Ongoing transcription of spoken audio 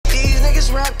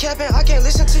Niggas rap capping, I can't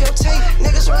listen to your tape.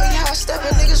 Niggas really high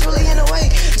stepping, niggas really in the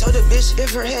way. Told the bitch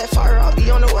if her head fire, I'll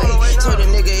be on the way. Told the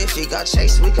nigga if he got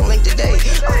chased, we can link today.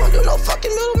 I don't do no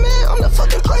fucking middleman, I'm the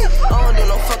fucking play. I don't do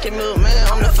no fucking middleman,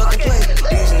 I'm the fucking play.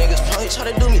 These niggas probably try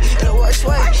to do me in the worst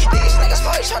way. These niggas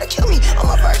probably try to kill me on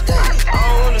my birthday. I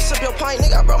don't wanna sip your pint,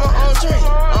 nigga, I brought my own drink.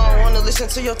 I don't wanna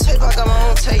listen to your tape, I got my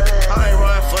own tape. I ain't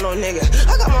riding for no nigga,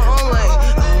 I got my own lane.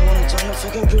 I don't wanna join your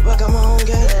fucking group, I got my own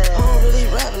game. I don't really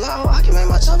rap loud, I can make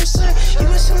my job insane. You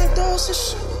been selling those and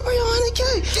shit, where your 100K?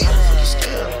 Damn, fuck you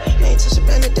scared, you ain't touch a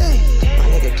band today. My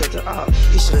nigga killed the op,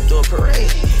 he should've do a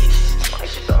parade.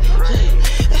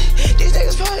 These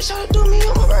niggas probably try to do me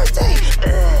on my birthday.